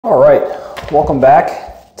All right, welcome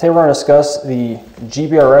back. Today we're going to discuss the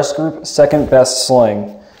GBRS Group second best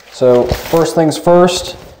sling. So first things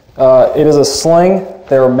first, it is a sling.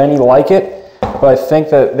 There are many like it, but I think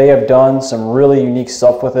that they have done some really unique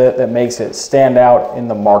stuff with it that makes it stand out in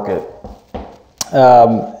the market.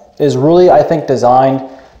 It is really, I think, designed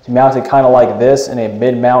to mount it kind of like this in a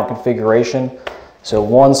mid-mount configuration. So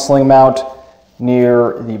one sling mount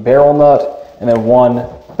near the barrel nut and then one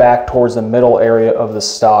back towards the middle area of the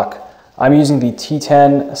stock. I'm using the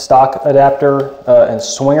T10 stock adapter and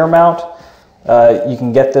swinger mount. You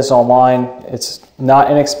can get this online. It's not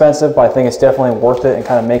inexpensive, but I think it's definitely worth it and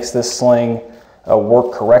kind of makes this sling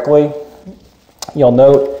work correctly. You'll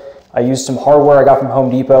note I used some hardware I got from Home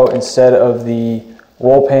Depot instead of the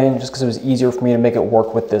roll pin just because it was easier for me to make it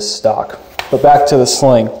work with this stock. But back to the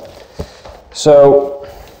sling. So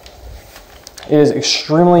it is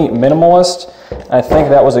extremely minimalist. I think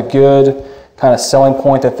that was a good kind of selling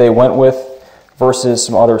point that they went with versus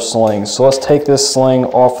some other slings. So let's take this sling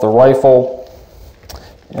off the rifle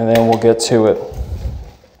and then we'll get to it.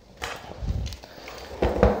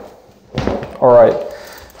 All right,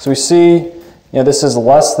 so we see, this is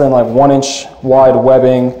less than like 1 inch wide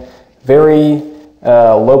webbing, very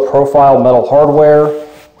low profile metal hardware.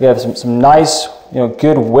 We have some nice,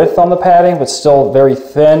 good width on the padding, but still very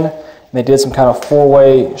thin. They did some kind of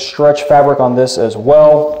 4-way stretch fabric on this as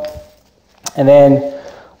well. And then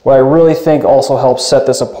what I really think also helps set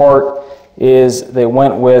this apart is they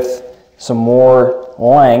went with some more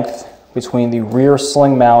length between the rear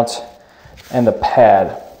sling mount and the pad.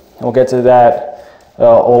 And we'll get to that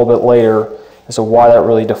a little bit later as to why that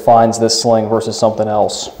really defines this sling versus something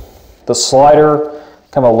else. The slider,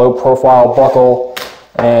 kind of a low profile buckle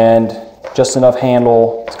and just enough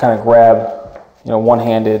handle to kind of grab,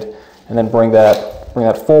 one-handed, and then bring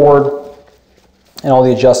that forward, and all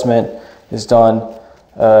the adjustment is done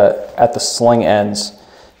at the sling ends.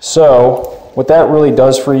 So what that really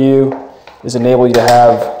does for you is enable you to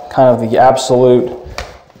have kind of the absolute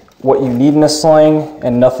what you need in a sling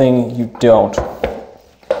and nothing you don't.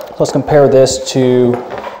 So let's compare this to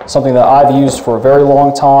something that I've used for a very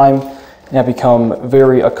long time and have become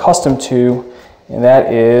very accustomed to, and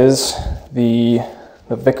that is the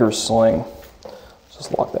Vickers sling.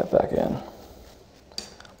 Just lock that back in.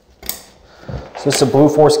 So this is a Blue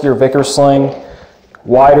Force Gear Vickers sling,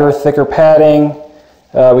 wider, thicker padding.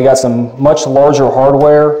 We got some much larger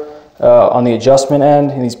hardware on the adjustment end,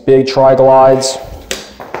 and these big tri-glides,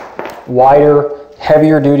 wider,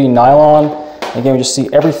 heavier duty nylon. And again, we just see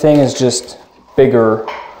everything is just bigger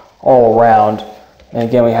all around. And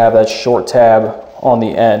again, we have that short tab on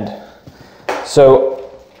the end. So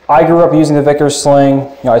I grew up using the Vickers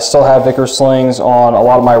sling. I still have Vickers slings on a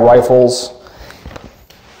lot of my rifles.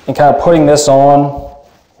 And kind of putting this on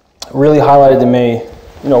really highlighted to me,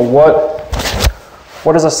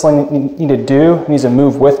 what does a sling need to do? It needs to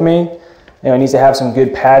move with me. It needs to have some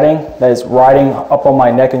good padding that is riding up on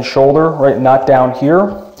my neck and shoulder, right, not down here.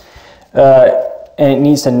 And it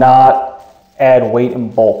needs to not add weight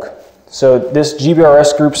and bulk. So this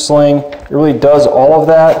GBRS Group sling, it really does all of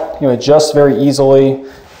that. It adjusts very easily.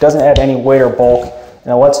 Doesn't add any weight or bulk,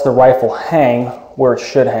 and it lets the rifle hang where it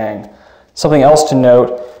should hang. Something else to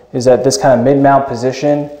note is that this kind of mid-mount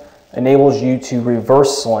position enables you to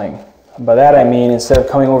reverse sling. And by that I mean, instead of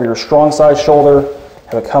coming over your strong side shoulder,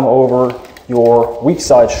 have it come over your weak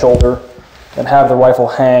side shoulder and have the rifle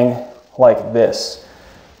hang like this.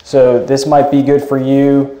 So this might be good for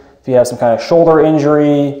you if you have some kind of shoulder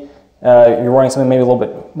injury, you're running something maybe a little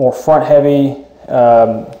bit more front heavy.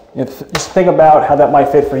 Just think about how that might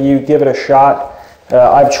fit for you. Give it a shot.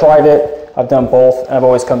 I've tried it. I've done both, and I've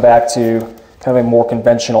always come back to kind of a more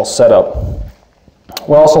conventional setup.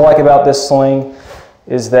 What I also like about this sling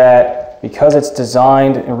is that because it's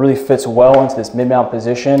designed and really fits well into this mid-mount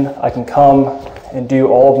position, I can come and do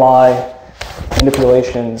all of my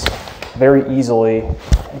manipulations very easily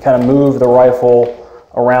and kind of move the rifle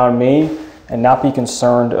around me and not be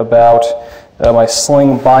concerned about my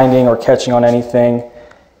sling binding or catching on anything.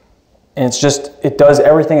 And it does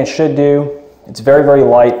everything it should do. It's very, very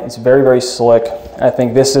light. It's very, very slick. And I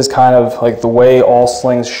think this is kind of like the way all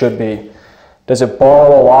slings should be. Does it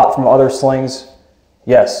borrow a lot from other slings?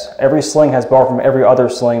 Yes. Every sling has borrowed from every other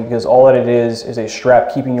sling because all that it is a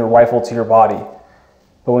strap keeping your rifle to your body.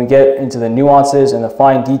 But when we get into the nuances and the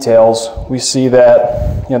fine details, we see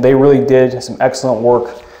that they really did some excellent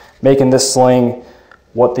work making this sling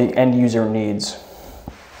what the end user needs.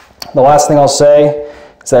 The last thing I'll say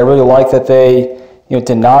is that I really like that they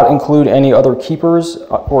did not include any other keepers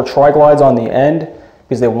or tri-glides on the end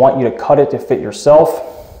because they want you to cut it to fit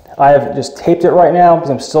yourself. I have just taped it right now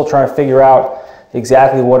because I'm still trying to figure out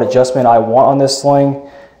exactly what adjustment I want on this sling.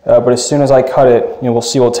 But as soon as I cut it, we'll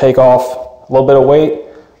see we'll take off a little bit of weight,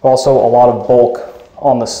 but also a lot of bulk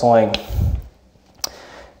on the sling.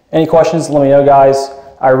 Any questions, let me know, guys.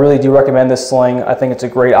 I really do recommend this sling. I think it's a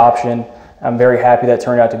great option. I'm very happy that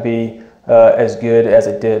turned out to be as good as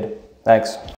it did. Thanks.